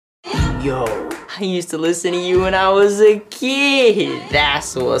Yo, I used to listen to you when I was a kid.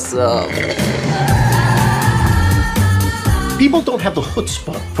 That's what's up. People don't have the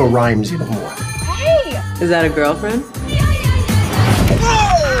chutzpah for rhymes anymore. Hey! Is that a girlfriend?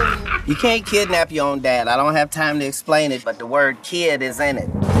 You can't kidnap your own dad. I don't have time to explain it, but the word kid is in it.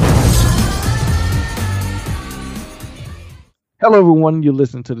 Hello, everyone. You're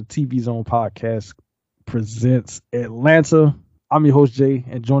listening to the TV Zone Podcast presents Atlanta. I'm your host, Jay,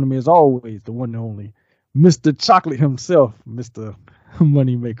 and joining me as always, the one and only Mr. Chocolate himself, Mr.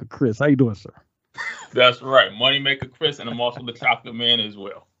 Moneymaker Chris. How you doing, sir? That's right, Moneymaker Chris, and I'm also the Chocolate Man as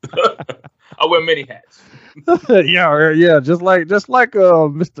well. I wear many hats. yeah, just like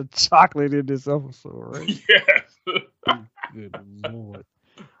Mr. Chocolate in this episode, right? Yes. Good Lord.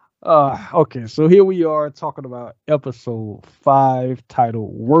 Okay, so here we are talking about episode 5,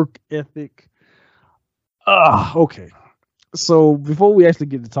 titled Work Ethic. Okay. So before we actually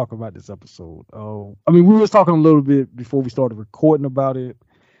get to talk about this episode, we was talking a little bit before we started recording about it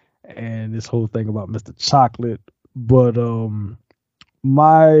and this whole thing about Mr. Chocolate, but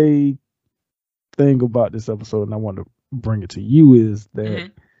my thing about this episode, and I want to bring it to you, is that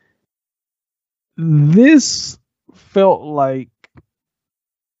this felt like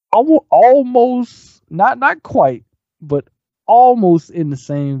almost not quite, but almost in the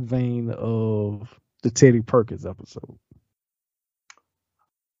same vein of the Teddy Perkins episode.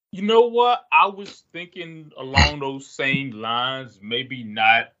 You know what? I was thinking along those same lines, maybe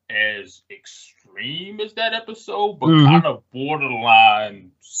not as extreme as that episode, but kind of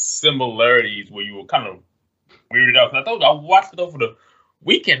borderline similarities where you were kind of weirded out. I thought I watched it over the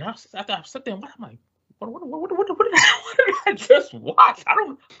weekend. I sat there and I'm like, what did I just watch?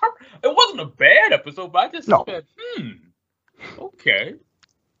 It wasn't a bad episode, but I just said, okay.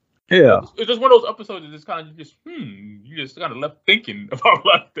 Yeah. It's just one of those episodes that just kind of you just kind of left thinking about a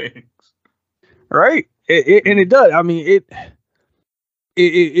lot of things. Right. And it does. I mean,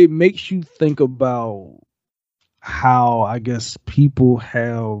 it makes you think about how, I guess, people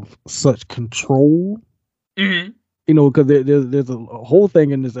have such control. You know, because there's a whole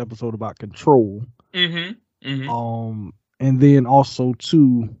thing in this episode about control. And then also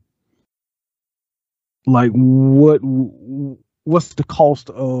too, like what's the cost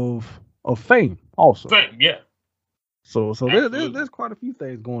of fame also? Fame, yeah. So there's quite a few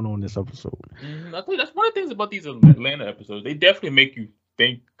things going on in this episode. I think that's one of the things about these Atlanta episodes. They definitely make you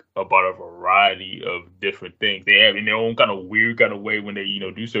think about a variety of different things. They have in their own kind of weird kind of way when they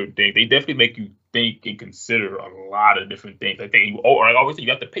do certain things. They definitely make you think and consider a lot of different things. I think obviously you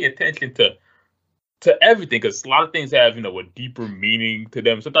have to pay attention to everything, because a lot of things have a deeper meaning to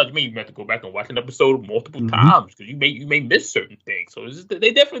them. Sometimes you may even have to go back and watch an episode multiple times because you may miss certain things. So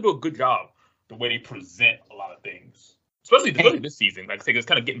they definitely do a good job the way they present a lot of things, especially this season. Like I say, it's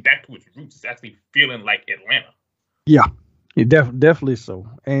kind of getting back to its roots. It's actually feeling like Atlanta. Yeah, definitely so.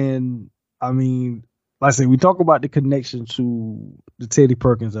 And I mean, like I said, we talk about the connection to the Teddy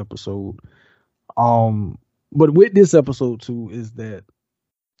Perkins episode. But with this episode too is that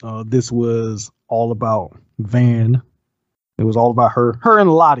this was all about Van. It was all about her and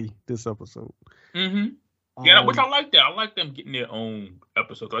Lottie this episode. Yeah, which I like that. I like them getting their own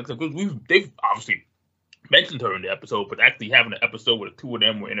episode. Like I said, because they've obviously mentioned her in the episode, but actually having an episode where the two of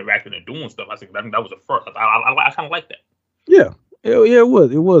them were interacting and doing stuff, I think that was a first. I kind of like that. Yeah, it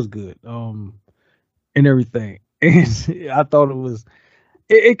was good. And everything. And I thought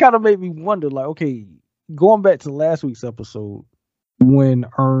it kind of made me wonder, like, okay, going back to last week's episode, when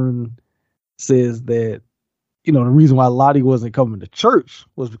Ern says that, the reason why Lottie wasn't coming to church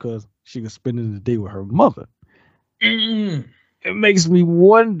was because she was spending the day with her mother. It makes me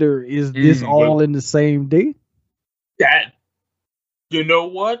wonder, is this all in the same day? That, you know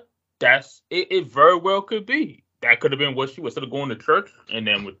what? It very well could be. That could have been what she was, instead of going to church, and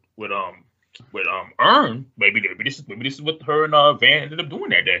then with Ern, maybe this is what her and Van ended up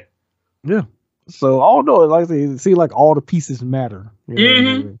doing that day. Yeah. So I don't know. Like I say, it seems like all the pieces matter.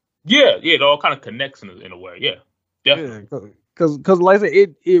 Yeah, it all kind of connects in a way. Yeah, definitely. Because like I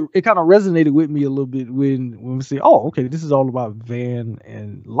said, it kind of resonated with me a little bit when we say, oh, okay, this is all about Van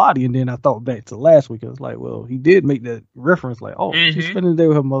and Lottie, and then I thought back to last week. I was like, well, he did make that reference, like, oh, she's spending the day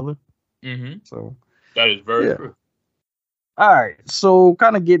with her mother. So that is very true. All right, so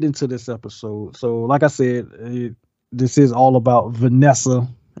kind of getting into this episode. So, like I said, this is all about Vanessa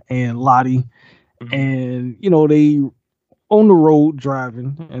and Lottie. And they on the road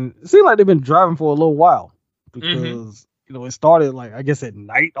driving, and it seems like they've been driving for a little while, because it started, like, I guess at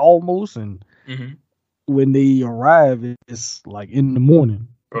night almost, and when they arrive, it's like in the morning,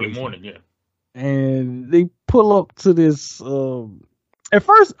 early morning, yeah. And they pull up to this. At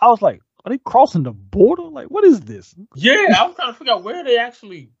first, I was like, are they crossing the border? Like, what is this? Yeah, I was trying to figure out where they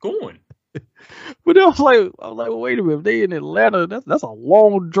actually going. But I was like, well, wait a minute, if they in Atlanta, that's a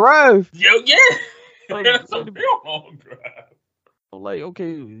long drive. Yeah. Like, That's a real long drive. I'm like,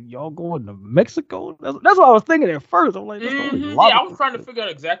 okay, y'all going to Mexico? That's what I was thinking at first. I'm like, that's the only Yeah, logical. I was trying to figure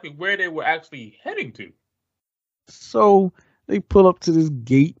out exactly where they were actually heading to. So they pull up to this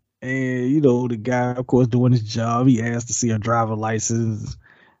gate, and the guy, of course, doing his job. He asked to see a driver license.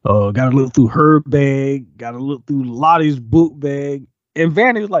 Got to look through her bag. Got to look through Lottie's book bag. And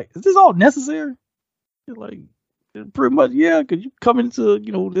Vanny was like, "Is this all necessary?" He's like, "Pretty much, yeah. Because you come into,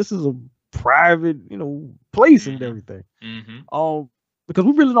 this is a private, place and everything. Mm-hmm. Because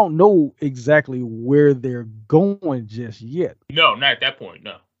we really don't know exactly where they're going just yet. No, not at that point.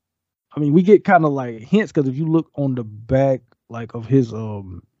 No. I mean, we get kind of like hints because if you look on the back, like of his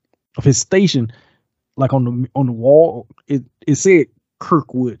station, like on the wall, it said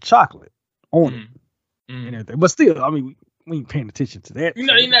Kirkwood Chocolate on it and everything. But still, I mean, we ain't paying attention to that. You're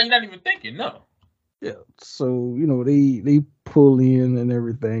not even thinking. No. Yeah. So they pull in and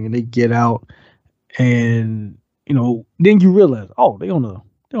everything, and they get out, and then you realize, oh, they on a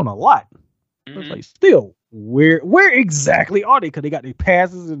lot. It's like, still, where exactly are they? Because they got their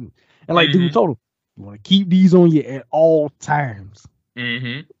passes and like dude told them, you want to keep these on you at all times.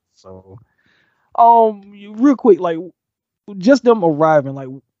 So, real quick, like just them arriving, like,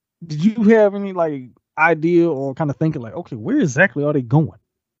 did you have any like idea or kind of thinking like, okay, where exactly are they going?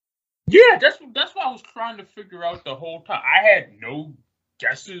 Yeah, that's what I was trying to figure out the whole time. I had no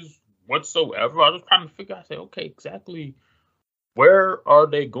guesses whatsoever. I was trying to figure out, say, okay, exactly where are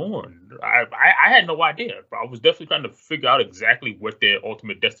they going? I had no idea. I was definitely trying to figure out exactly what their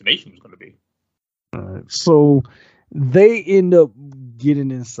ultimate destination was going to be. All right, so they end up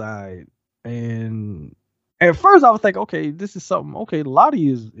getting inside, and at first I was thinking, okay, this is something. Okay, Lottie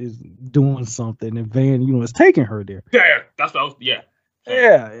is doing something, and Van, is taking her there. Yeah, that's what I was. Yeah.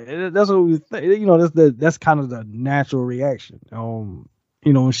 Yeah, that's what we think. That's kind of the natural reaction.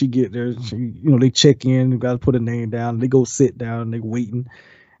 When she get there, they check in. They got to put a name down. They go sit down. They waiting,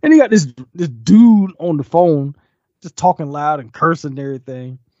 and they got this dude on the phone, just talking loud and cursing and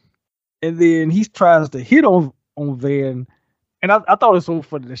everything. And then he tries to hit on Van, and I thought it was so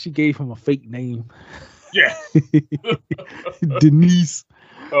funny that she gave him a fake name. Yeah, Denise.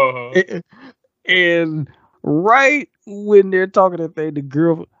 And right when they're talking that thing, the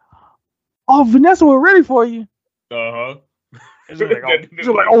girl, oh, Vanessa, we're ready for you. She's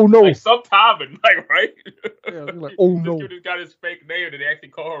like, oh no. Like sometime and like, right? Yeah, she's like, oh no. This dude just got his fake name and they actually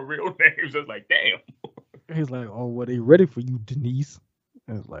call her real names. It's like, damn. He's like, oh, well, they ready for you, Denise.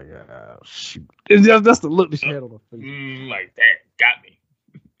 And it's like, oh, shoot. And that's the look that she had on her face. Like, that got me.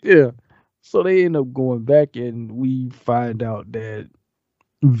 Yeah. So they end up going back, and we find out that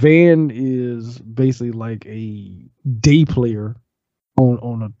Van is basically like a day player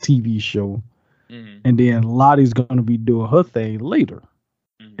on a TV show. And then Lottie's gonna be doing her thing later.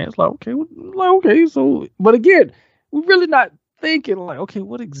 And it's like, okay, so, but again, we're really not thinking like, okay,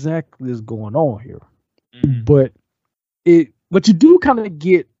 what exactly is going on here? But you do kind of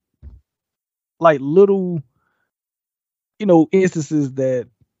get like little, instances that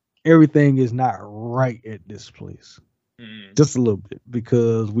everything is not right at this place. Just a little bit,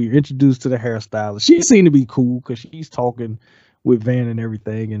 because we're introduced to the hairstylist. She seemed to be cool because she's talking with Van and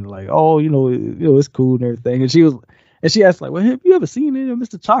everything, and like, oh, it's cool and everything. And she asked like, well, have you ever seen any of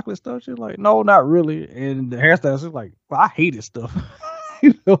Mr. Chocolate stuff? She's like, no, not really. And the hairstylist is like, well, I hate his stuff,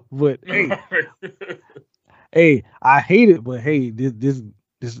 but hey, I hate it, but hey, this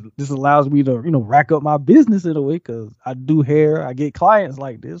allows me to rack up my business in a way, because I do hair, I get clients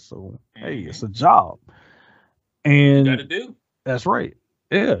like this, so hey, it's a job. And you gotta do. That's right.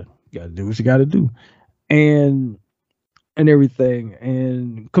 Yeah, you gotta do what you gotta do, and everything.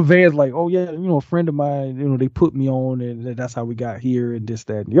 And Van's like, oh yeah, a friend of mine, they put me on, and that's how we got here, and this,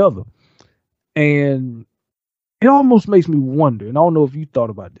 that, and the other. And it almost makes me wonder, and I don't know if you thought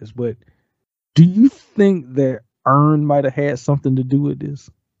about this, but do you think that Earn might have had something to do with this?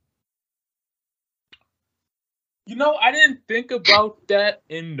 I didn't think about that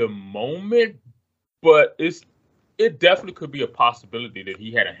in the moment, but it definitely could be a possibility that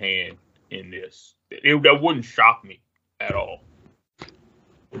he had a hand in this. That wouldn't shock me at all.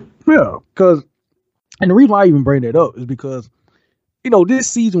 Yeah, and the reason why I even bring that up is because, this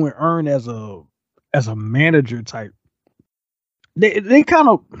season with Earn as a manager type, they kind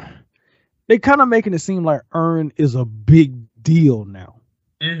of making it seem like Earn is a big deal now.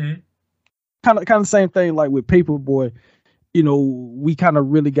 Kind of same thing like with Paperboy. we kind of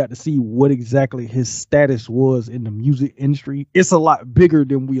really got to see what exactly his status was in the music industry. It's a lot bigger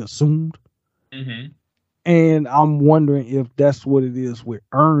than we assumed. Mm-hmm. And I'm wondering if that's what it is with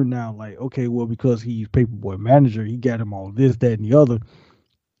Earn now. Like, okay, well, because he's Paperboy manager, he got him all this, that, and the other.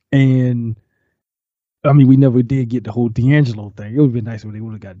 And I mean, we never did get the whole D'Angelo thing. It would have been nice if they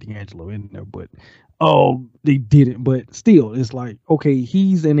would have got D'Angelo in there, but they didn't. But still, it's like, okay,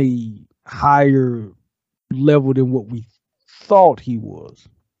 he's in a higher level than what we thought he was.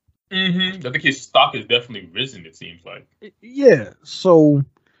 Mm-hmm. I think his stock has definitely risen, it seems like. Yeah. So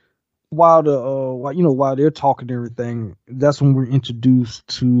while while they're talking and everything, that's when we're introduced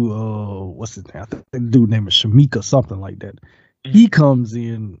to what's his name? I think the dude name is Shamika, something like that. Mm-hmm. He comes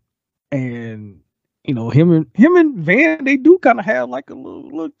in, and him and Van, they do kind of have like a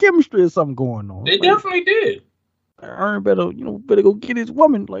little chemistry or something going on. They definitely did. Aaron better go get his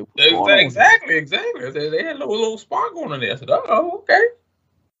woman. Like, exactly. They had a little spark going on there. I said, oh, okay.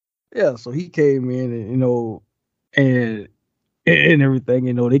 Yeah, so he came in and everything.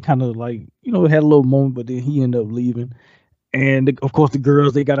 They kind of like had a little moment, but then he ended up leaving. And of course, the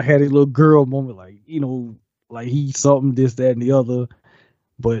girls, they gotta have a little girl moment, like like he's something, this, that, and the other.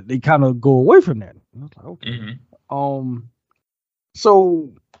 But they kind of go away from that. And I was like, okay. Mm-hmm.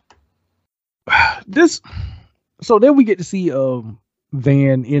 So then we get to see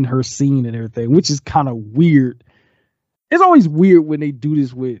Van in her scene and everything, which is kind of weird. It's always weird when they do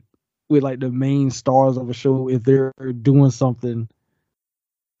this with like the main stars of a show, if they're doing something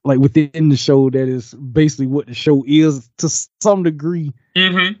like within the show that is basically what the show is to some degree,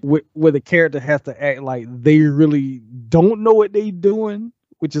 where the character has to act like they really don't know what they're doing,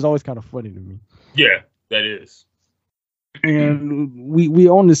 which is always kind of funny to me. Yeah, that is. And we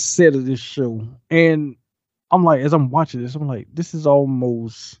on the set of this show, and I'm like, as I'm watching this, I'm like, this is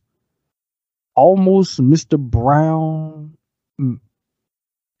almost Mr. Brown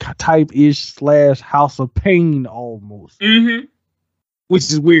type-ish / House of Pain almost. Mm-hmm. Which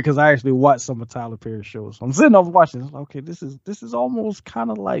is weird because I actually watched some of Tyler Perry's shows. So I'm sitting up watching this, like, okay, this is almost kind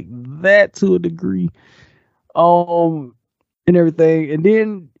of like that to a degree. And everything. And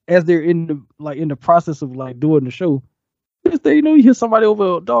then as they're in the process of like doing the show, you hear somebody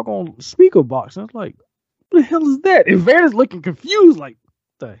over a doggone speaker box, and it's like, what the hell is that? And Van is looking confused, like,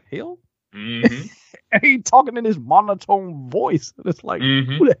 the hell? Mm-hmm. And he talking in this monotone voice. And it's like,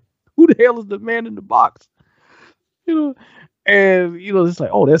 mm-hmm. who the hell is the man in the box? And it's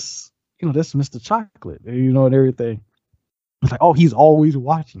like, oh, that's Mr. Chocolate, and everything. It's like, oh, he's always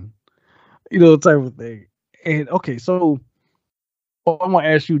watching, type of thing. And okay, so I'm gonna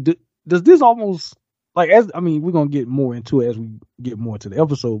ask you, does this almost like, we're gonna get more into it as we get more into the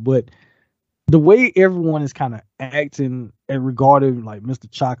episode, but the way everyone is kind of acting and regarding like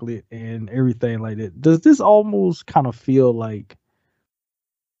Mr. Chocolate and everything like that, does this almost kind of feel like,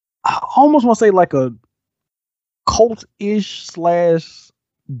 I almost want to say like a cult-ish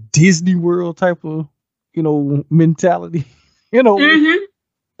 / Disney World type of, mentality, Mm-hmm.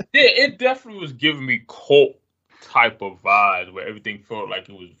 Yeah, it definitely was giving me cult type of vibes where everything felt like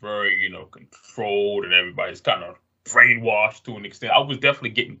it was very, controlled and everybody's kind of brainwashed to an extent. I was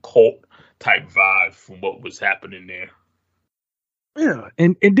definitely getting cult type vibes from what was happening there. Yeah,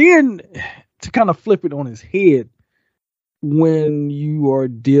 and then to kind of flip it on his head, when you are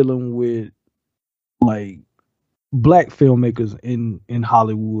dealing with like black filmmakers in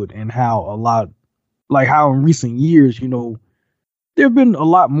Hollywood, and how in recent years, there have been a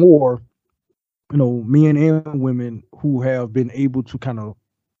lot more, men and women who have been able to kind of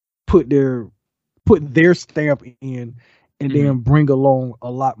put their stamp in, and then bring along a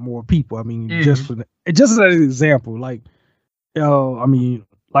lot more people. I mean, just as an example, like,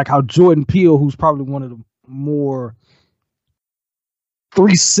 like how Jordan Peele, who's probably one of the more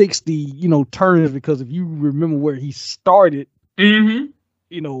 360, turns, because if you remember where he started, Mad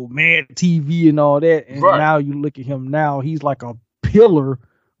TV and all that, and now you look at him now, he's like a pillar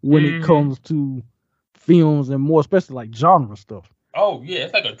when it comes to films, and more especially like genre stuff. Oh yeah,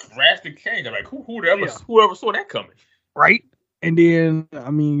 it's like a drastic change. I'm like, whoever saw that coming, right? And then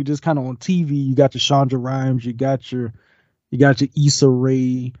you just kind of on TV, you got your Shonda Rhimes, you got your Issa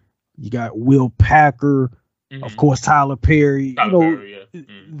Rae, you got Will Packer, of course Tyler Perry.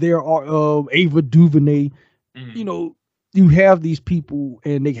 There are Ava DuVernay. You have these people,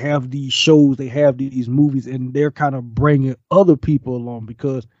 and they have these shows, they have these movies, and they're kind of bringing other people along.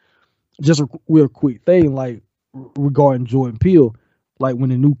 Because just a real quick thing, like regarding Jordan Peele, like when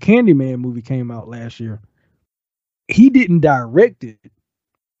the new Candyman movie came out last year, he didn't direct it.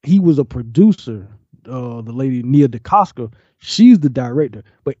 He was a producer, the lady Nia DeCosca, she's the director.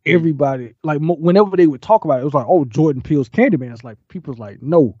 But everybody, like, whenever they would talk about it, it was like, oh, Jordan Peele's Candyman. It's like people's like,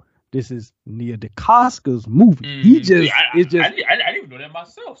 no, this is Nia DeCosca's movie. He just, I didn't even know that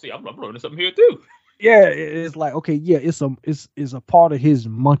myself. See, I'm learning something here too. Yeah, it's like, okay, yeah, it's a part of his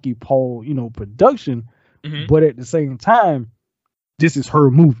Monkey Paw, production, but at the same time, this is her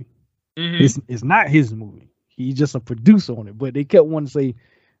movie. It's not his movie. He's just a producer on it. But they kept wanting to say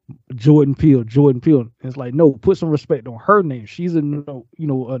Jordan Peele. And it's like, no, put some respect on her name. She's an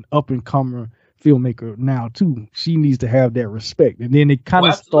up and coming filmmaker now too. She needs to have that respect. And then they kind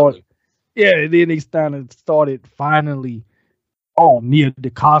of started. Yeah, and then they started finally. Oh, Nia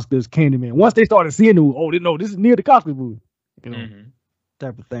DeCosca's Candyman. Once they started seeing it, oh, they know this is Nia DeCosca's movie,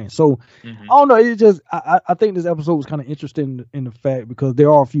 type of thing. So I don't know. It just I think this episode was kind of interesting in the fact because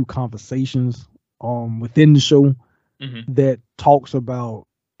there are a few conversations within the show that talks about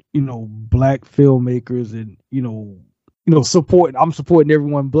black filmmakers and support. I'm supporting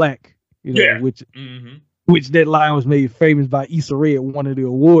everyone black. Which that line was made famous by Issa Rae at one of the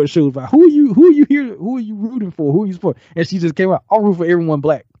award shows. Like, who are you here? Who are you rooting for? Who are you supporting? And she just came out, I'll root for everyone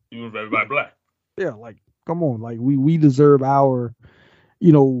black. You root for everybody black. Yeah, like, come on. Like, we deserve our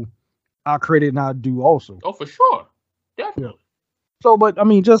credit and our due also. Oh, for sure. Definitely. Yeah. So, but I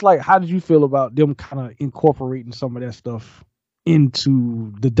mean, just like, how did you feel about them kind of incorporating some of that stuff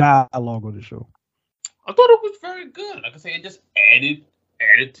into the dialogue of the show? I thought it was very good. Like I say, it just added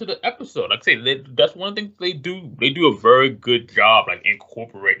to the episode. Like I say, that's one thing they do. They do a very good job, like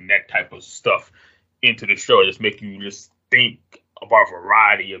incorporating that type of stuff into the show. Just make you just think about a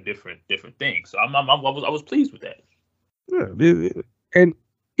variety of different things. So I was pleased with that. Yeah, and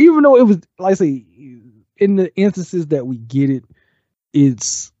even though it was, like I say, in the instances that we get it,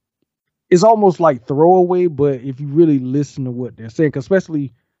 it's almost like throwaway. But if you really listen to what they're saying, 'cause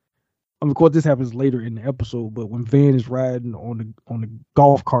especially. Of course, this happens later in the episode, but when Van is riding on the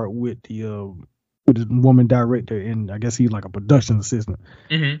golf cart with the woman director, and I guess he's like a production assistant,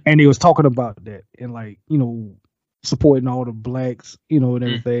 and he was talking about that and like supporting all the blacks, and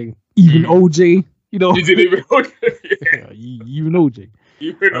everything, even OJ, Even OJ, even OJ,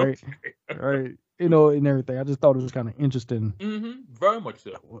 right, and everything. I just thought it was kind of interesting, very much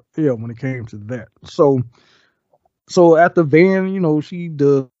so. Yeah, when it came to that. So after Van, she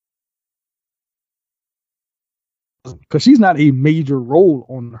does. Because she's not a major role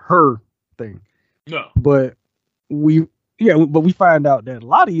on her thing. No. But we find out that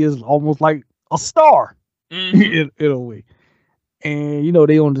Lottie is almost like a star in a way. And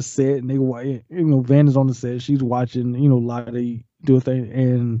they on the set and they Van is on the set. She's watching Lottie do a thing,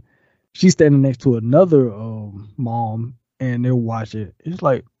 and she's standing next to another mom, and they're watching. It's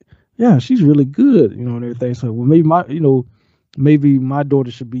like, yeah, she's really good, and everything. So maybe maybe my daughter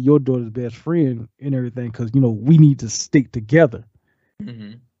should be your daughter's best friend and everything, because we need to stick together.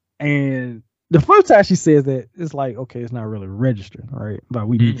 And the first time she says that, it's like, okay, it's not really registered, right? But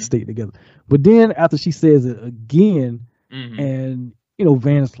we need to stick together. But then after she says it again, and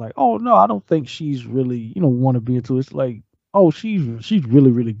Van's like, oh no, I don't think she's really want to be into it. It's like, oh, she's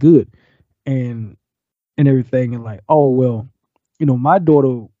really, really good, and everything, and like, oh well, my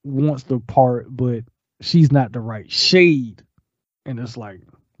daughter wants the part, but she's not the right shade. And it's like,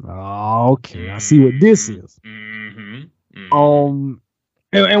 oh, okay, I see what this is. And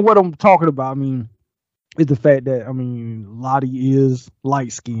what I'm talking about, I mean, is the fact that, I mean, Lottie is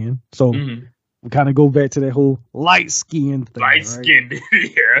light skinned. So we kind of go back to that whole light skin thing. Light skinned, yeah,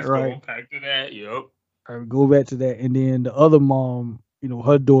 let's right. go back to that. Yep. All right, go back to that. And then the other mom,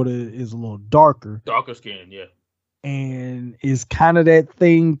 her daughter is a little darker. Darker skin, yeah. And it's kind of that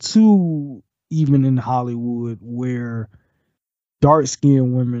thing too, even in Hollywood, where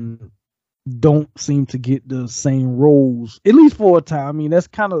dark-skinned women don't seem to get the same roles, at least for a time. I mean, that's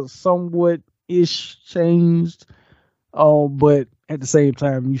kind of somewhat ish changed, but at the same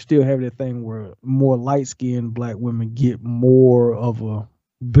time, you still have that thing where more light-skinned black women get more of a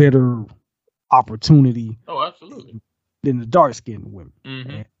better opportunity. Oh, absolutely. Than the dark-skinned women.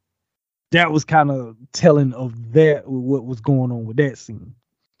 And that was kind of telling of that, what was going on with that scene,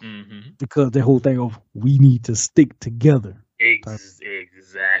 because the whole thing of we need to stick together.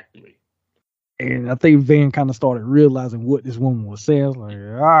 Exactly. And I think Van kind of started realizing what this woman was saying. I was like,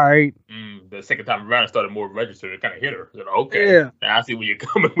 all right. The second time around, it started more registered. It kind of hit her. Okay. Yeah. Now I see where you're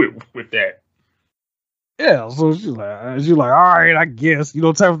coming with that. Yeah. So she's like, all right, I guess. Type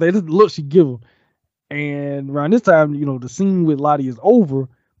of thing. This look she give him. And around this time, the scene with Lottie is over.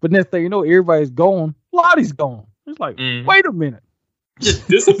 But next thing you know, everybody's gone. Lottie's gone. It's like, wait a minute. Just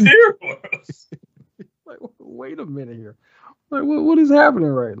disappeared for us. Like, wait a minute here. Like, what is happening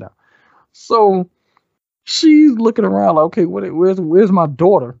right now? So she's looking around like, okay, where's my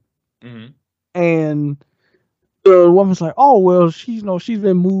daughter? Mm-hmm. And the woman's like, oh well, she's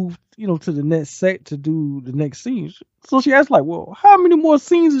been moved, to the next set to do the next scene. So she asked like, well, how many more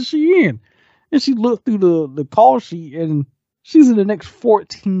scenes is she in? And she looked through the call sheet, and she's in the next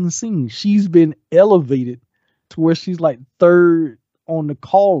 14 scenes. She's been elevated to where she's like third on the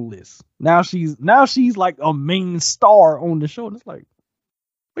call list. Now she's like a main star on the show. And it's like,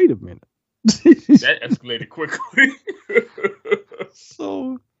 wait a minute. That escalated quickly.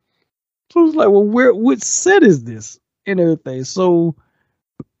 So it's like, well, which set is this and everything? So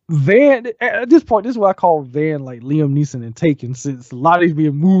Van, at this point, this is what I call Van like Liam Neeson and Taken, since Lottie's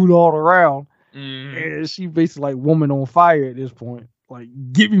being moved all around, and she basically like woman on fire at this point. Like,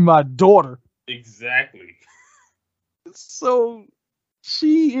 give me my daughter. Exactly. So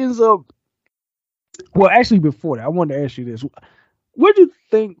she ends up. Well, actually, before that, I wanted to ask you this: what do you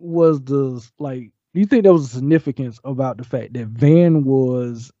think was the like? Do you think there was a significance about the fact that Van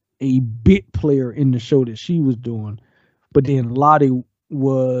was a bit player in the show that she was doing, but then Lottie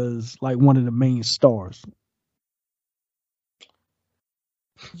was like one of the main stars?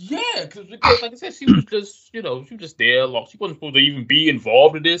 Yeah, because like I said, she was just she was just there. Like, she wasn't supposed to even be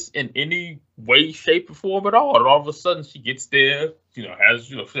involved in this in any way, shape, or form at all. And all of a sudden, she gets there.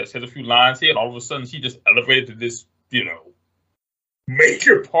 Has a few lines here, and all of a sudden, she just elevated to this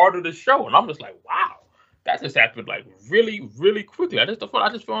major part of the show. And I'm just like, wow, that just happened like really, really quickly. I just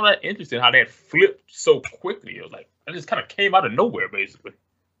found that interesting how that flipped so quickly. It was like it just kind of came out of nowhere, basically.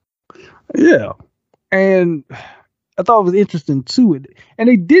 Yeah, and I thought it was interesting too, and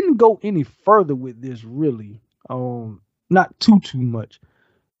they didn't go any further with this really, not too much.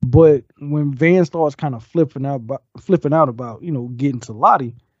 But when Van starts kind of flipping out about getting to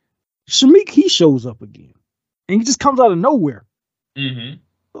Lottie, Shamik, he shows up again, and he just comes out of nowhere. Mm-hmm.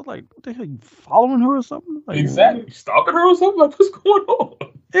 I was like, what the hell, you following her or something? Like, exactly, stalking her or something? Like, what's going on?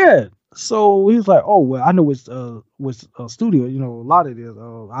 Yeah. So he's like, oh well, I know it's studio, Lottie is.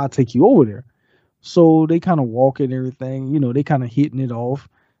 I'll take you over there. So they kind of walk and everything, they kind of hitting it off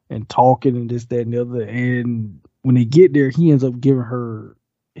and talking and this, that, and the other. And when they get there, he ends up giving her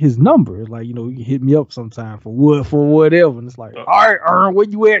his number. Like, you can hit me up sometime for whatever. And it's like, all right, Ern, where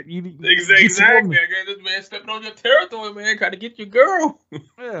you at? Exactly. I got this man stepping on your territory, man. Trying to get your girl.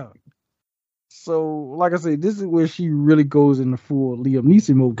 Yeah. So, like I said, this is where she really goes in the full Liam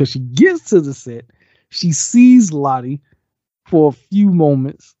Neeson mode, because she gets to the set, she sees Lottie for a few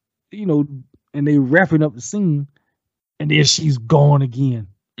moments, and they wrapping up the scene, and then she's gone again.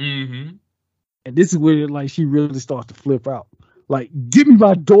 Mm-hmm. And this is where like she really starts to flip out. Like, give me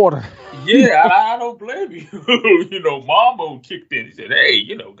my daughter. Yeah, I don't blame you. Mambo kicked in. He said, hey,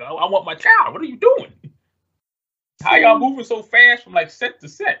 I want my child. What are you doing? How y'all moving so fast from like set to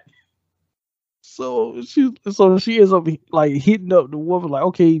set? So she ends up like hitting up the woman, like,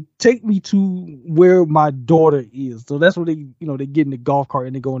 okay, take me to where my daughter is. So that's what they get in the golf cart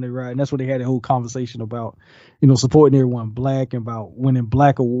and they go on their ride. And that's what they had a whole conversation about, supporting everyone black and about winning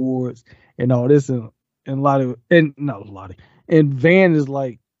black awards and all this and Lottie and not Lottie. And Van is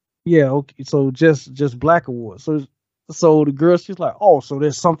like, yeah, okay, so just black awards. So the girl, she's like, oh, so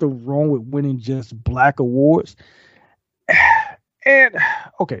there's something wrong with winning just black awards. And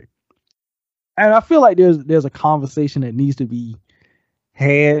okay. And I feel like there's a conversation that needs to be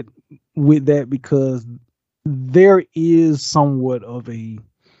had with that, because there is somewhat of a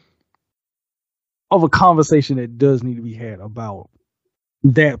conversation that does need to be had about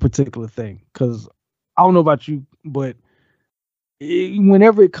that particular thing. Because I don't know about you, but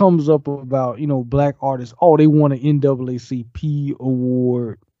whenever it comes up about black artists, oh, they want an NAACP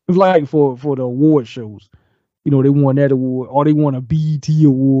award, like for the award shows, they want that award, or they want a BET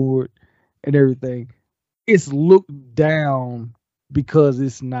award and everything. It's looked down because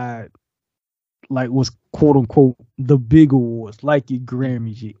it's not like what's quote unquote the big awards, like your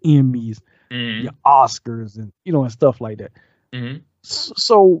Grammys, your Emmys, your Oscars, and and stuff like that. Mm-hmm.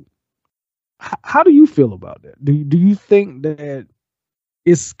 So how do you feel about that? Do you think that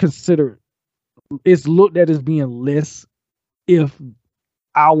it's looked at as being less if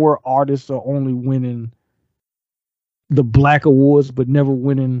our artists are only winning the black awards but never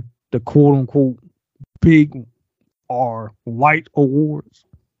winning the quote unquote big or white awards?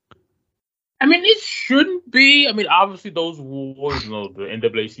 I mean, it shouldn't be. I mean, obviously those awards, the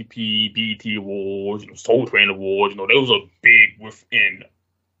NAACP, BET awards, Soul Train awards, those are big within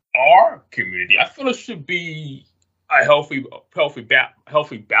our community. I feel it should be a healthy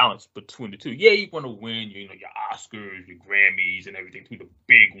balance between the two. Yeah, you want to win, your Oscars, your Grammys, and everything, too, the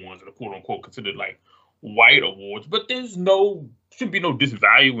big ones, that are quote unquote considered like white awards, but shouldn't be no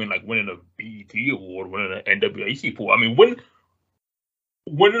disvalue in like winning a BET award, winning an NAACP award. I mean,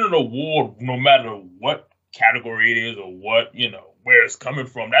 winning an award, no matter what category it is or what, where it's coming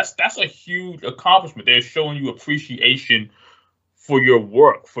from, that's a huge accomplishment. They're showing you appreciation for your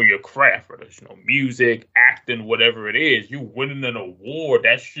work, for your craft, whether it's music, acting, whatever it is. You winning an award,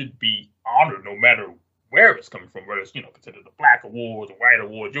 that should be honored no matter where it's coming from, whether it's considered a black award, a white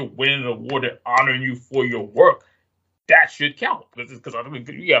award. You're winning an award that honoring you for your work. That should count, because I mean,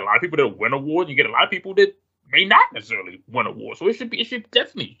 you got a lot of people that win awards. You get a lot of people that may not necessarily win awards. So it should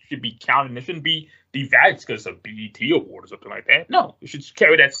definitely be counted. It shouldn't be devalued because it's a BET award or something like that. No, it should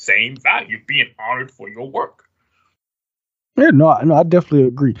carry that same value. You're being honored for your work. Yeah, no, I definitely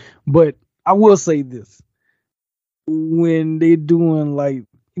agree. But I will say this: when they're doing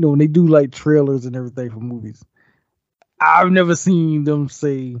when they do like trailers and everything for movies, I've never seen them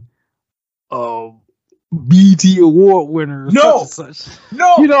say, BET award winner, no, such and such.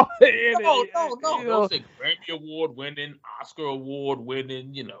 No, no. Don't say Grammy award winning, Oscar award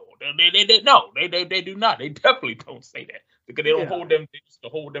winning. They do not. They definitely don't say that because they don't hold them. They just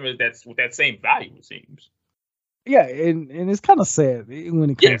hold them as with that same value. It seems. Yeah, and it's kind of sad when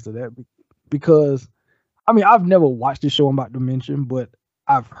it comes to that because, I mean, I've never watched the show I'm about to mention, but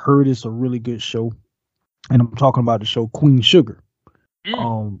I've heard it's a really good show, and I'm talking about the show Queen Sugar,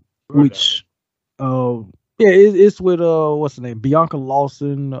 which, it's with what's the name, Bianca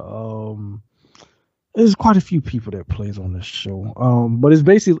Lawson. There's quite a few people that plays on this show, but it's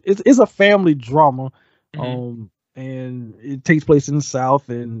basically it's a family drama, and it takes place in the South,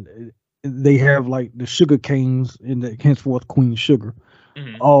 and they have like the sugar canes in the henceforth Queen Sugar,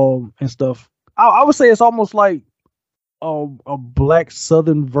 and stuff. I would say it's almost like a black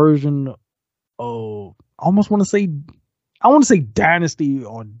Southern version of, I want to say Dynasty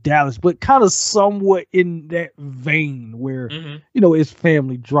or Dallas, but kind of somewhat in that vein where it's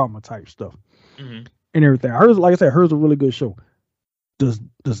family drama type stuff and everything. Hers, like I said, hers a really good show. Does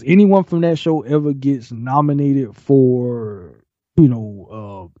anyone from that show ever gets nominated for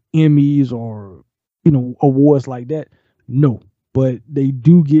Emmys or awards like that? No, but they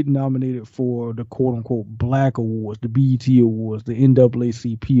do get nominated for the quote unquote black awards, the BET awards, the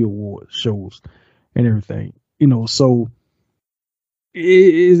NAACP awards shows and everything. So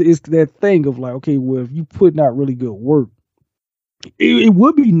it's that thing of like, okay, well, if you put out really good work, it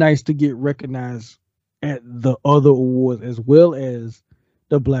would be nice to get recognized at the other awards as well as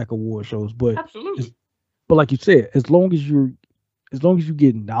the black award shows. But absolutely, but like you said, as long as you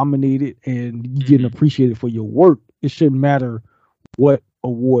get nominated and you getting appreciated for your work, it shouldn't matter what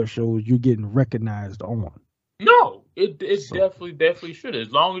award shows you're getting recognized on. No, it definitely should.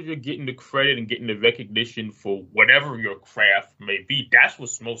 As long as you're getting the credit and getting the recognition for whatever your craft may be, that's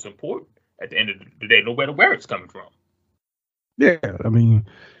what's most important at the end of the day, no matter where it's coming from. Yeah, I mean,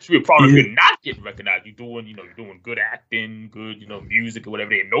 it should be a problem if you're not getting recognized. You're doing good acting, good, music or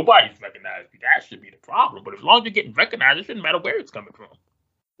whatever. And nobody's recognized you. That should be the problem. But as long as you're getting recognized, it shouldn't matter where it's coming from.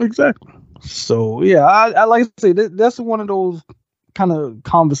 Exactly. So yeah, I like to say that's one of those kind of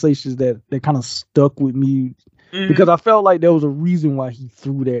conversations that kind of stuck with me because I felt like there was a reason why he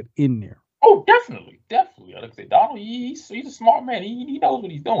threw that in there. Oh, definitely. Like I said, Donald, he's a smart man. He knows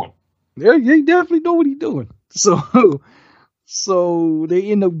what he's doing. Yeah, he definitely know what he's doing. So they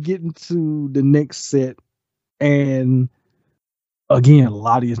end up getting to the next set, and again,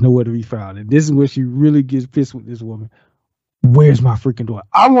 Lottie is nowhere to be found. And this is where she really gets pissed with this woman. Where's my freaking daughter?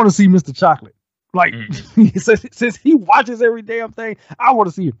 I want to see Mr. Chocolate. Like, since he watches every damn thing, I want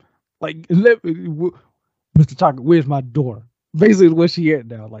to see him. Like, Mr. Chocolate, where's my daughter? Basically, where she at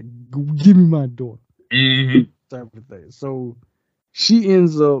now. Like, give me my daughter. Type of thing. So she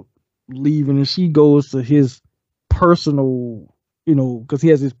ends up leaving, and she goes to his personal, because he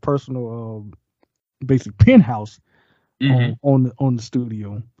has his personal, basic penthouse on the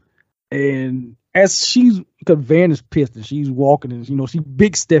studio. And as because Van is pissed and she's walking and she's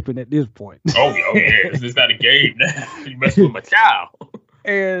big stepping at this point. Oh yeah, it's not a game now. You messing with my child.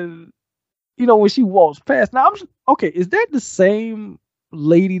 And when she walks past, now okay, is that the same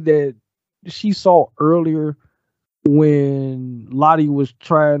lady that she saw earlier when Lottie was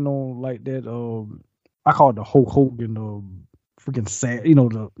trying on like that? I call it the Hulk Hogan, freaking sad,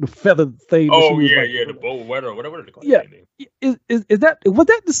 the feather thing. Oh yeah, the bow weather, whatever they call it. Yeah, was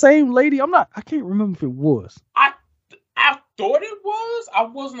that the same lady? I can't remember if it was. I thought it was. I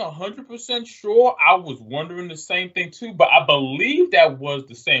wasn't 100% sure. I was wondering the same thing too, but I believe that was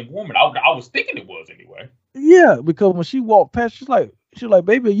the same woman. I was thinking it was anyway. Yeah, because when she walked past, she's like,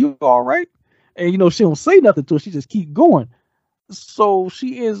 baby, are you all right? And she don't say nothing to her. She just keep going. So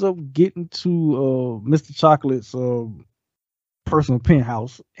she ends up getting to Mr. Chocolate's personal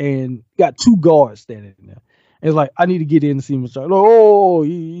penthouse and got two guards standing there. And it's like, I need to get in and see Mr. Chocolate. Oh,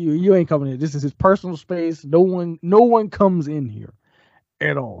 you ain't coming in. This is his personal space. No one comes in here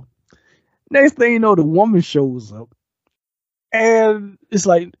at all. Next thing you know, the woman shows up, and it's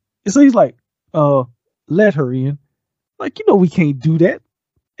like, so he's like, let her in. Like, we can't do that.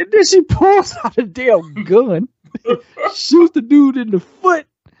 And then she pulls out a damn gun, shoots the dude in the foot.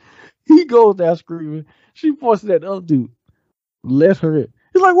 He goes down screaming. She forces that other dude, let her in.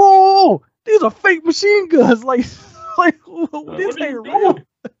 He's like, whoa, these are fake machine guns. Like this ain't wrong.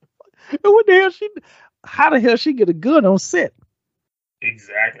 And what the hell how the hell she get a gun on set?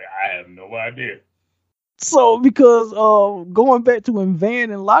 Exactly. I have no idea. So because going back to when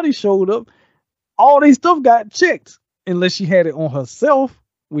Van and Lottie showed up, all their stuff got checked unless she had it on herself,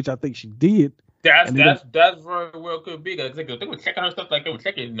 which I think she did. That's very well could be. They were checking her stuff like they were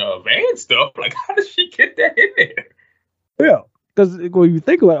checking Van stuff. Like, how did she get that in there? Yeah, because when you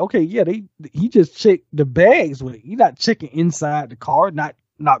think about it, okay, yeah, he just checked the bags with it. He's not checking inside the car, not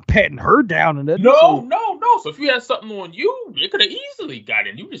patting her down and nothing. No. So if you had something on you, it could have easily got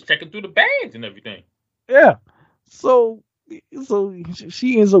in. You just checking through the bags and everything. Yeah. So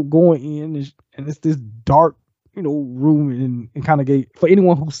she ends up going in, and it's this dark, room, and kind of gave, for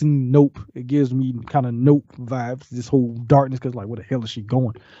anyone who's seen Nope, it gives me kind of Nope vibes. This whole darkness, because like, where the hell is she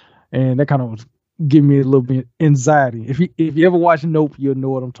going? And that kind of was giving me a little bit anxiety. If you ever watch Nope, you'll know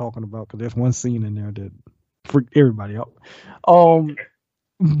what I'm talking about, because there's one scene in there that freaked everybody out.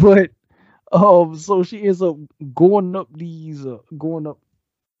 But so she ends up going up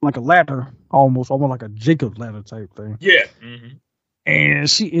like a ladder, almost like a Jacob ladder type thing. Yeah. Mm-hmm. And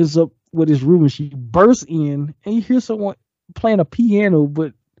she ends up with this room, and she bursts in, and you hear someone playing a piano,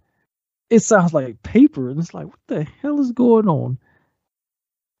 but it sounds like paper, and it's like, what the hell is going on?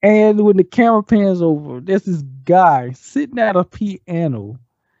 And when the camera pans over, there's this guy sitting at a piano,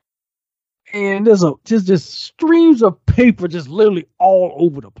 and there's just streams of paper just literally all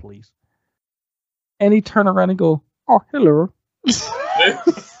over the place. And he turned around and go, "Oh, hello."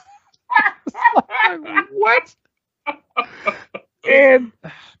 Like, what? And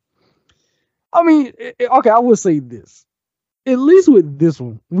I mean, okay, I will say this. At least with this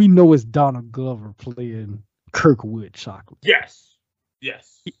one, we know it's Donald Glover playing Kirkwood Chocolate. Yes.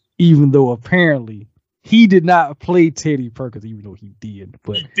 Even though apparently he did not play Teddy Perkins, even though he did.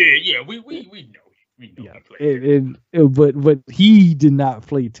 But he did, yeah. We know. We know yeah, he played. But he did not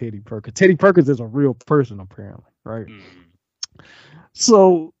play Teddy Perkins. Teddy Perkins is a real person, apparently, right? Mm.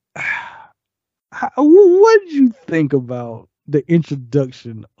 So, what did you think about the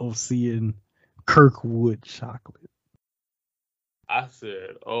introduction of seeing Kirkwood Chocolate? I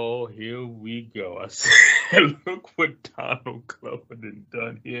said, "Oh, here we go." I said, "Look what Donald Glover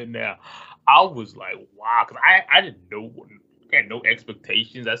done here now." I was like, "Wow," because I didn't know, had no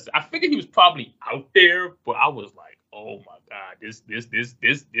expectations. I figured he was probably out there, but I was like, "Oh my God, this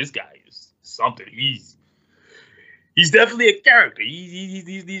guy is something. He's definitely a character.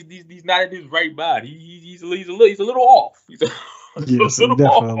 He's not in his right mind. He's a little off. He's definitely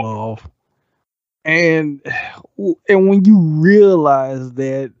off." And when you realize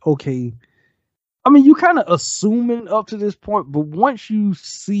that, okay, I mean, you kind of assuming up to this point, but once you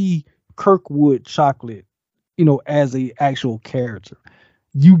see Kirkwood Chocolate, as a actual character,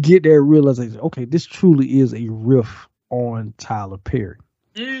 you get that realization, okay, this truly is a riff on Tyler Perry.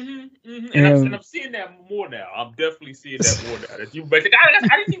 Mm-hmm, mm-hmm. And I'm seeing that more now. I'm definitely seeing that more now. That you, but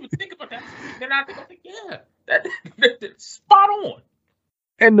I didn't even think about that. Then I think, yeah, that's spot on.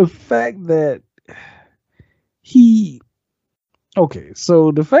 And the fact that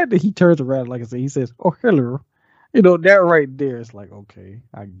so the fact that he turns around, like I said, he says, "Oh, hello," that right there is like, okay,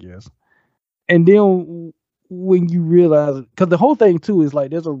 I guess. And then when you realize, because the whole thing too is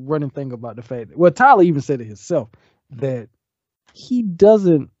like, there's a running thing about the fact that, well, Tyler even said it himself, that he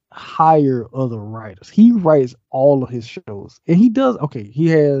doesn't hire other writers. He writes all of his shows, and he does. Okay,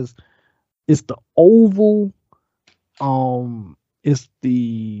 it's the Oval, it's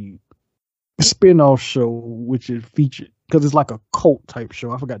the spin-off show, which is featured, because it's like a cult type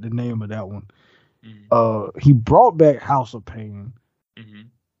show. I forgot the name of that one. Mm-hmm. He brought back House of Pain, mm-hmm.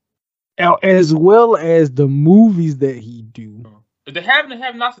 As well as the movies that he do. Did they have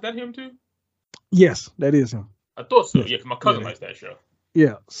Nots? Is that him too? Yes, that is him. I thought so. Yeah, my cousin likes that show.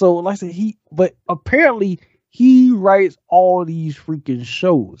 Yeah. So like I said, but apparently he writes all these freaking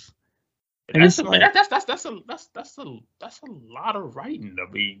shows. And that's a lot of writing.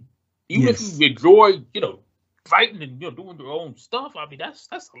 I mean, even if you enjoy, writing and doing their own stuff. I mean, that's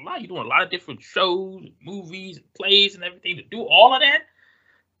a lot. You're doing a lot of different shows, movies, plays, and everything. To do all of that,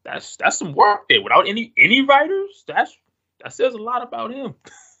 that's some work there. Without any writers, that says a lot about him.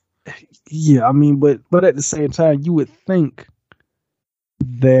 Yeah, I mean, but at the same time, you would think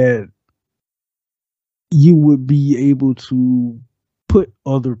that you would be able to put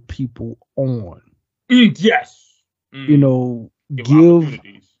other people on. Yes. You know, give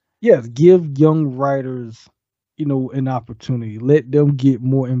young writers, an opportunity. Let them get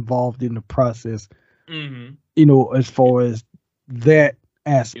more involved in the process. As far as that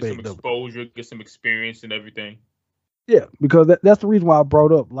aspect get some exposure, get some experience and everything. Yeah, because that's the reason why I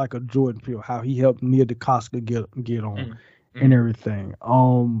brought up like a Jordan Peele, how he helped Nia DeCosta get on and everything.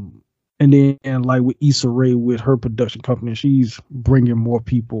 And then like with Issa Rae with her production company, she's bringing more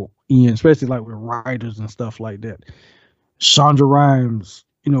people in, especially like with writers and stuff like that. Shonda Rhimes,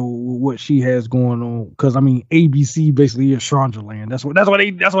 what she has going on, because I mean ABC basically is Shondaland. That's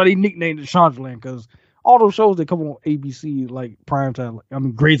why they nicknamed it Shondaland, because all those shows that come on ABC like primetime, I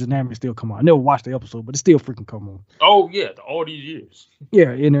mean Grey's Anatomy still come on. I never watched the episode, but it still freaking come on. Oh yeah, all these years. Yeah,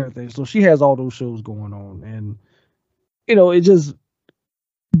 and everything. So she has all those shows going on, and it just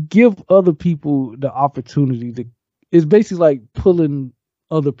give other people the opportunity to. It's basically like pulling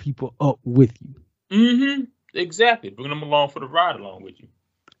other people up with you. Exactly, bring them along for the ride along with you.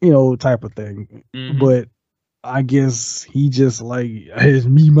 Type of thing. But I guess he just like it's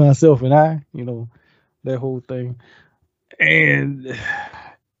me, myself, and I. That whole thing.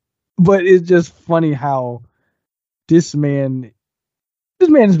 But it's just funny how this man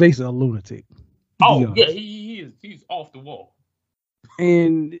is basically a lunatic. Oh yeah, he's off the wall.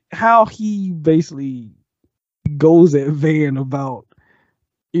 And how he basically goes at Van about,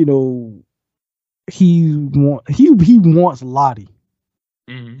 he wants Lottie.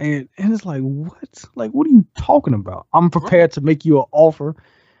 And it's like, what? Like, what are you talking about? I'm prepared to make you an offer.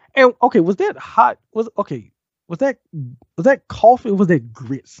 And okay, was that coffee or was that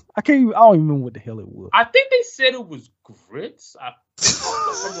grits? I don't even remember what the hell it was. I think they said it was grits. I'm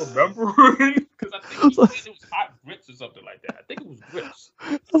remembering because I think he said it was hot grits or something like that. I think it was grits.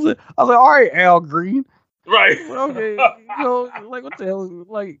 I was like, all right, Al Green. Right. Okay. Like what the hell?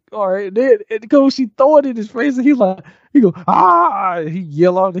 Like, all right. Then because she throw it in his face and he goes, he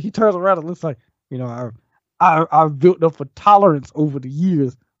yell out and he turns around and looks like, I've built up a tolerance over the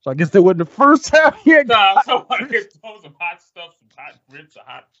years. So I guess that wasn't the first time he had somebody gets some hot stuff, some hot grits, or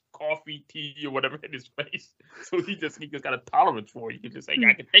hot coffee, tea, or whatever in his face. So he just got a tolerance for it. You can just say,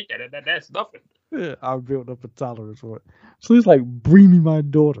 I can take that. That's nothing. Yeah, I built up a tolerance for it. So he's like, bring me my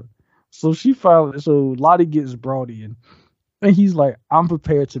daughter. So Lottie gets brought in, and he's like, I'm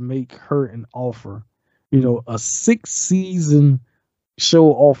prepared to make her an offer, a 6-season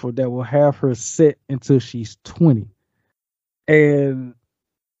show offer that will have her set until she's 20. And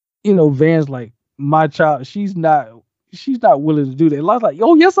Van's like, my child, she's not willing to do that. Lot's like,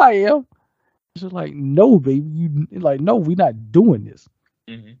 oh yes I am. She's like, no, baby, no, we're not doing this.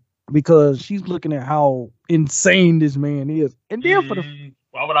 Because she's looking at how insane this man is. And then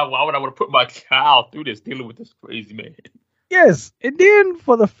why would I want to put my child through this, dealing with this crazy man? Yes. And then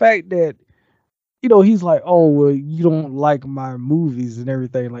for the fact that, he's like, oh, well, you don't like my movies and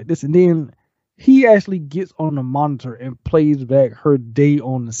everything like this. And then he actually gets on the monitor and plays back her day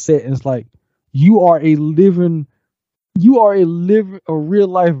on the set. And it's like, you are a real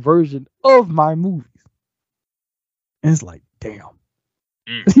life version of my movies. And it's like, damn.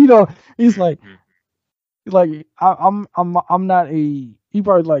 He's like, I'm not a. He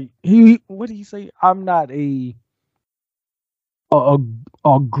probably like what did he say? I'm not a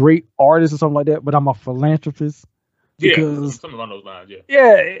great artist or something like that, but I'm a philanthropist. Because something along those lines, yeah.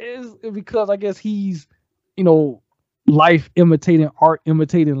 Yeah, it's because I guess he's, life imitating art,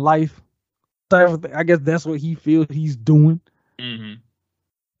 imitating life. I guess that's what he feels he's doing.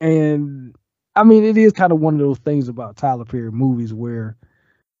 And I mean, it is kind of one of those things about Tyler Perry movies where,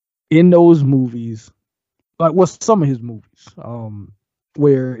 in those movies, like some of his movies,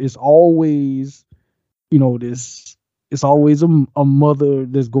 where it's always, it's always a mother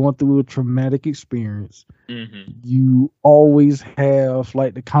that's going through a traumatic experience. You always have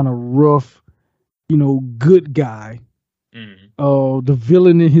like the kind of rough, good guy. The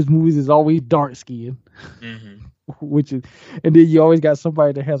villain in his movies is always dark skinned, and then you always got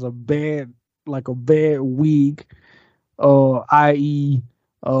somebody that has a bad wig, i.e.,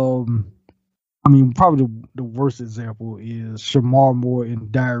 I mean, probably the worst example is Shamar Moore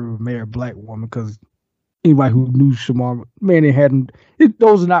in Diary of a Married Black Woman, because anybody who knew Shamar, man,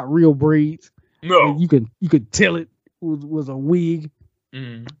 those are not real braids. No, you could tell it was a wig.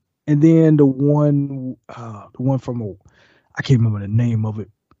 And then the one from I can't remember the name of it,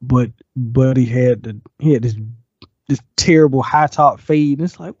 but he had this terrible high top fade. And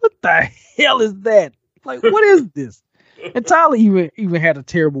it's like, what the hell is that? Like, what is this? And Tyler even had a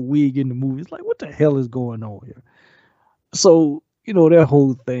terrible wig in the movie. It's like, what the hell is going on here? So, that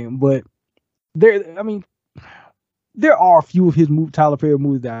whole thing. But I mean, there are a few of his Tyler Perry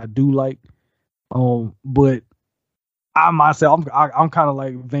movies that I do like. But I myself, I'm kind of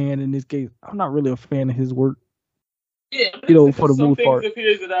like Van in this case. I'm not really a fan of his work. Yeah, For the most part. Some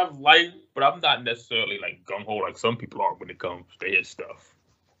things of his that I've liked, but I'm not necessarily like gung ho like some people are when it comes to his stuff.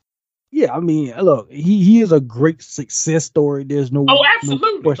 Yeah, I mean, look, he is a great success story. There's no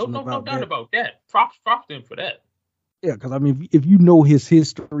absolutely no doubt about that. Props to him for that. Yeah, because I mean, if you know his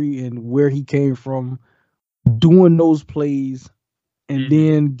history and where he came from, doing those plays, and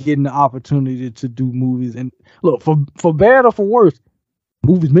then getting the opportunity to do movies, and look, for bad or for worse,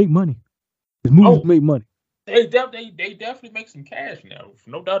 movies make money. His movies make money. They definitely make some cash now,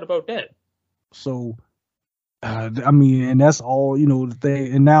 no doubt about that. So, I mean, and that's all the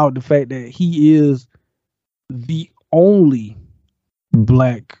thing. And now the fact that he is the only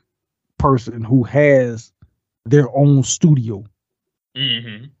black person who has their own studio.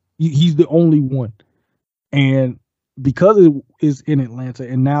 He's the only one, and because it is in Atlanta,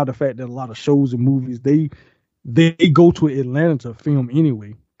 and now the fact that a lot of shows and movies they go to Atlanta to film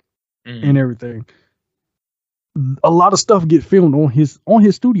anyway, and everything. A lot of stuff get filmed on his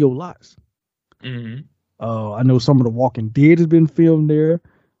studio lots. I know some of The Walking Dead has been filmed there.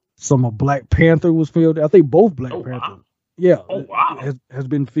 Some of Black Panther was filmed there. I think both Black Panther. Wow. Yeah. Has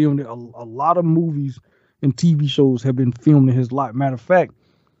been filmed there. A lot of movies and TV shows have been filmed in his lot. Matter of fact,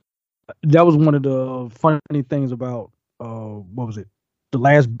 that was one of the funny things about what was it? The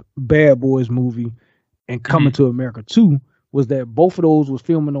last Bad Boys movie and Coming to America 2 was that both of those was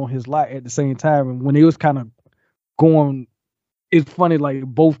filming on his lot at the same time. And when it was kind of going, it's funny, like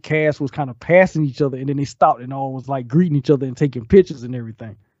both casts was kind of passing each other, and then they stopped and all was like greeting each other and taking pictures and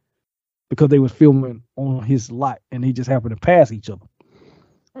everything because they was filming on his lot and they just happened to pass each other.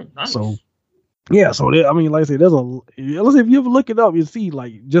 Nice. So yeah, so I mean, like I said, if you ever look it up, you see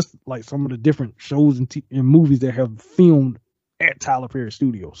like just like some of the different shows and movies that have filmed at Tyler Perry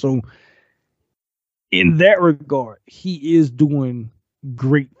Studio. So in that regard, he is doing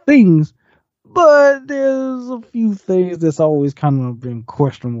great things. But there's a few things that's always kind of been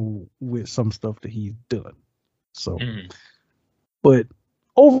questionable with some stuff that he's done. So, but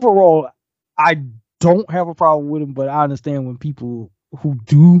overall, I don't have a problem with him. But I understand when people who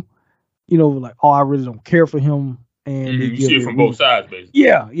do, like, oh, I really don't care for him, and you see it from both sides, basically.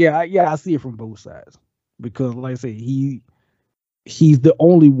 Yeah, I see it from both sides because, like I say, he's the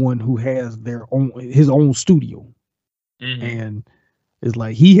only one who has his own studio, and. It's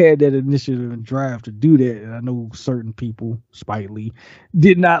like he had that initiative and drive to do that, and I know certain people, Spike Lee,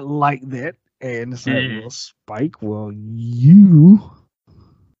 did not like that. And it's like, well, Spike, you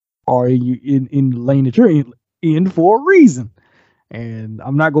are in the lane that you're in for a reason. And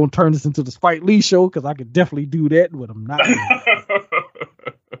I'm not going to turn this into the Spike Lee show because I could definitely do that, but I'm not.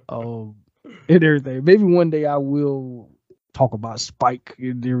 And everything. Maybe one day I will talk about Spike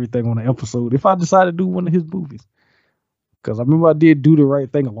and everything on an episode if I decide to do one of his movies. Because I remember I did Do the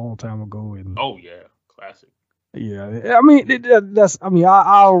Right Thing a long time ago. And oh, yeah. Classic. Yeah. I mean,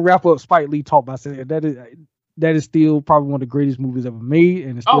 I'll wrap up Spike Lee talk by saying that is still probably one of the greatest movies ever made.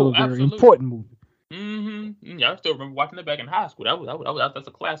 And it's still a very important movie. Yeah, I still remember watching it back in high school. That's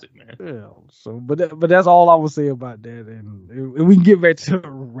a classic, man. Yeah. So, but that's all I would say about that. And we can get back to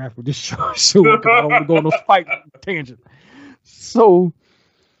wrapping this show because I don't want to go on no Spike tangent. So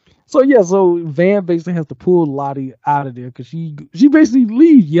Van basically has to pull Lottie out of there because she basically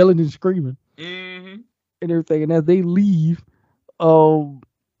leaves yelling and screaming and everything. And as they leave, Mr.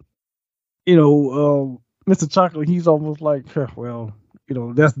 Chocolate, he's almost like, well,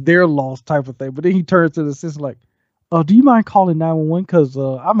 that's their loss type of thing. But then he turns to the assistant like, do you mind calling 911? Because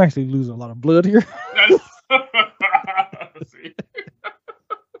I'm actually losing a lot of blood here.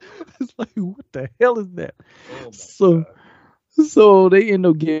 It's like, what the hell is that? God. So they end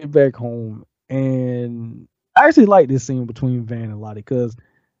up getting back home, and I actually like this scene between Van and Lottie because,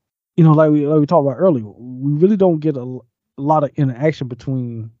 like we talked about earlier, we really don't get a lot of interaction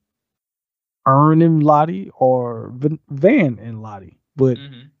between Ern and Lottie or Van and Lottie. But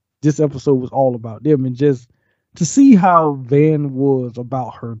this episode was all about them, and just to see how Van was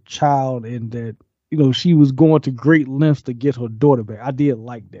about her child and that she was going to great lengths to get her daughter back. I did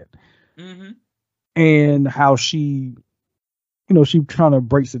like that, and how she. she kind of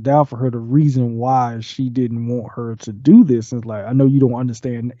breaks it down for her, the reason why she didn't want her to do this. And it's like, I know you don't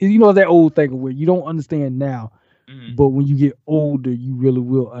understand. That old thing where you don't understand now, but when you get older, you really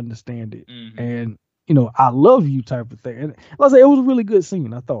will understand it. And, I love you type of thing. And like I say, it was a really good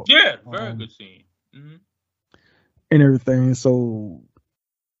scene, I thought. Yeah, very good scene. And everything. So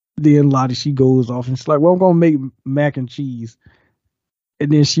then Lottie, she goes off and she's like, well, I'm going to make mac and cheese. And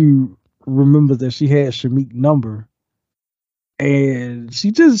then she remembers that she had Shamik's number. And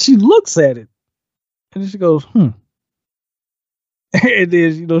she looks at it. And then she goes, And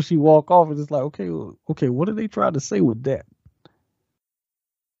then, she walk off and it's like, okay, what are they trying to say with that?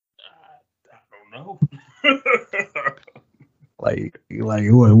 I don't know. like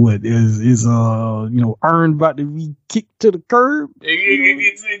what is Earn about to be kicked to the curb?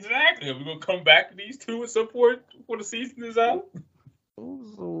 Exactly. We're gonna come back to these two at some point before the season is out.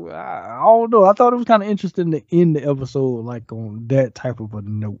 So I don't know. I thought it was kind of interesting to end the episode like on that type of a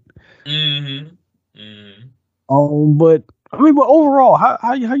note. But overall,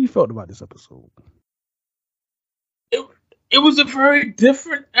 how you felt about this episode? It was a very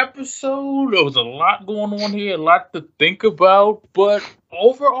different episode. There was a lot going on here, a lot to think about. But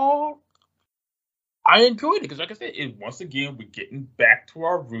overall, I enjoyed it because, like I said, once again, we're getting back to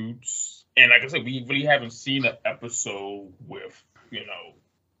our roots. And like I said, we really haven't seen an episode with, Van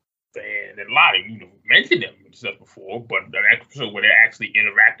and Lottie. Mentioned them and stuff before, but an episode where they actually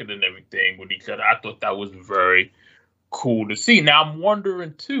interacted and everything with each other, I thought that was very cool to see. Now I'm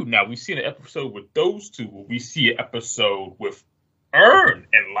wondering too. Now we've seen an episode with those two. Will we see an episode with Earn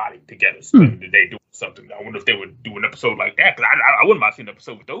and Lottie together spending the day doing something? I wonder if they would do an episode like that. Because I wouldn't mind seeing an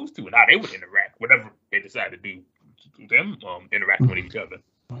episode with those two and how they would interact, whatever they decide to do. Them interacting with each other.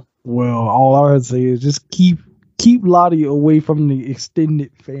 Well, all I would say is just keep Lottie away from the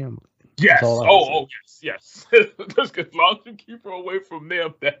extended family. Yes. Yes. Just as long as you keep her away from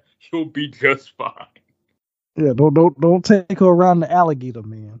them, that you'll be just fine. Yeah, don't take her around the alligator,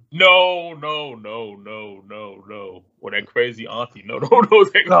 man. No. Or that crazy auntie. No,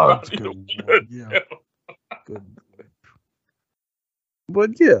 take her around. Good.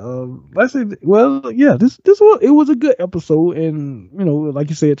 But yeah, I said, well, yeah, this was a good episode, and like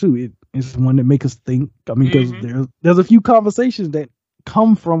you said too, it's one that makes us think. I mean, because there's a few conversations that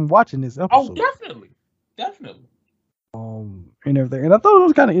come from watching this episode. Oh, definitely. And everything, and I thought it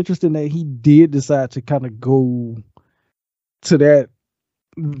was kind of interesting that he did decide to kind of go to that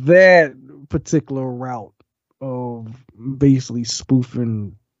particular route of basically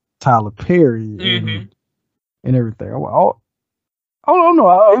spoofing Tyler Perry and everything. I don't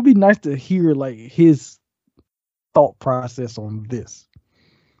know. It'd be nice to hear like his thought process on this.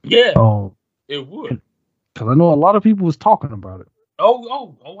 Yeah, it would. Because I know a lot of people was talking about it.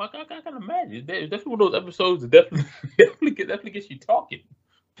 Oh! I can imagine. It's definitely one of those episodes that definitely gets you talking.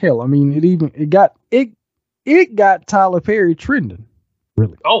 Hell, I mean, it got Tyler Perry trending.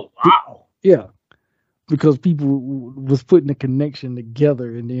 Really? Oh wow! Yeah, because people was putting the connection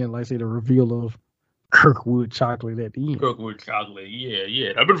together, and then, like I say, the reveal of Kirkwood chocolate at the end. Kirkwood chocolate,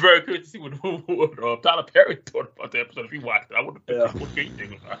 yeah. I've been very curious to see what Tyler Perry thought about the episode. If he watched it, I would have what he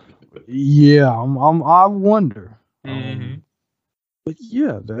think about it. Yeah, I wonder. But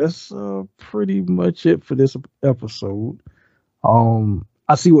yeah, that's pretty much it for this episode.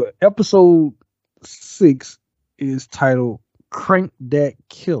 I see what episode 6 is titled "Crank That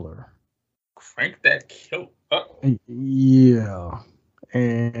Killer." Crank That Killer. Yeah,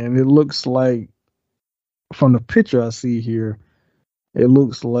 and it looks like from the picture I see here, it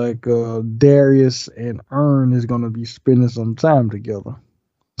looks like Darius and Earn is going to be spending some time together.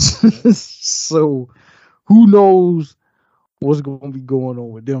 So who knows what's going to be going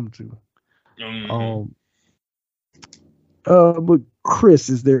on with them two. But Chris,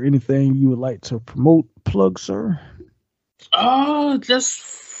 is there anything you would like to promote, plug, sir? Just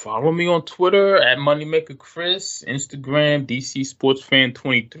follow me on Twitter at Moneymaker Chris, Instagram DC Sports Fan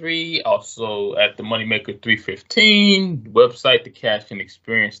 23, also at the Moneymaker 315, website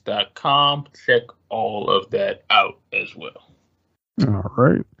thecashingexperience.com. Check all of that out as well. All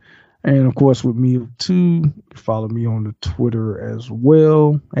right. And of course, with me too, follow me on the Twitter as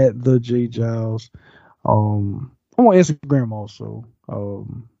well at the J Giles. I'm on Instagram also. I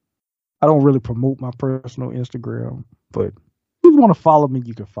don't really promote my personal Instagram, but if you want to follow me,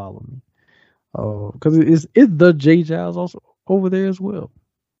 you can follow me. Because it's the J Giles also over there as well.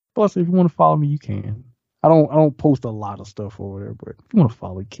 Plus, if you want to follow me, you can. I don't post a lot of stuff over there, but if you want to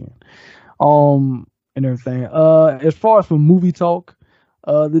follow, you can. And everything. As far as for movie talk.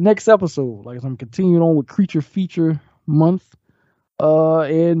 The next episode, like I'm continuing on with Creature Feature Month,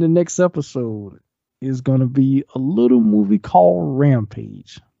 and the next episode is going to be a little movie called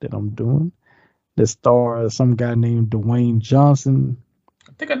Rampage that I'm doing. That stars some guy named Dwayne Johnson.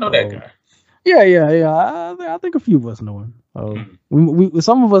 I think I know that guy. Yeah. I think a few of us know him. We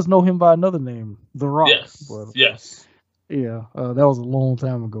some of us know him by another name, The Rock. Yes. But, yes. Yeah, that was a long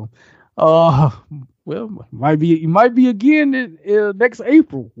time ago. Well, might be again next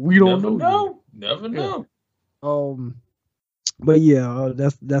April. We don't know. Never know. But yeah,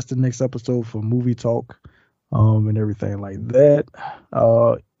 that's the next episode for movie talk, and everything like that.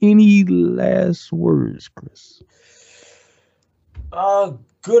 Any last words, Chris?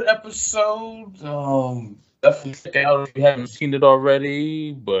 Good episode. Definitely check it out if you haven't seen it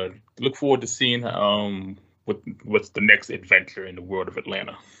already. But look forward to seeing what's the next adventure in the world of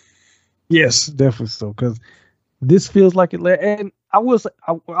Atlanta. Yes, definitely so. Because this feels like Atlanta, and I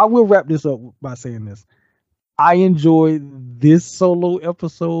will wrap this up by saying this. I enjoyed this solo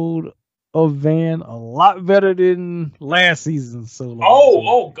episode of Van a lot better than last season's solo.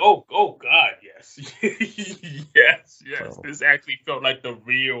 Oh, God, yes. yes. So. This actually felt like the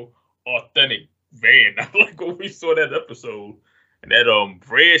real, authentic Van. Like when we saw that episode. And that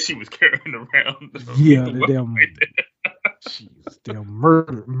bread she was carrying around. Yeah, the damn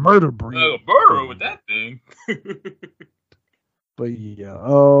murder bread. Murderer with that thing. But yeah,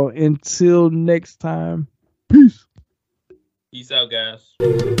 until next time, peace. Peace out, guys.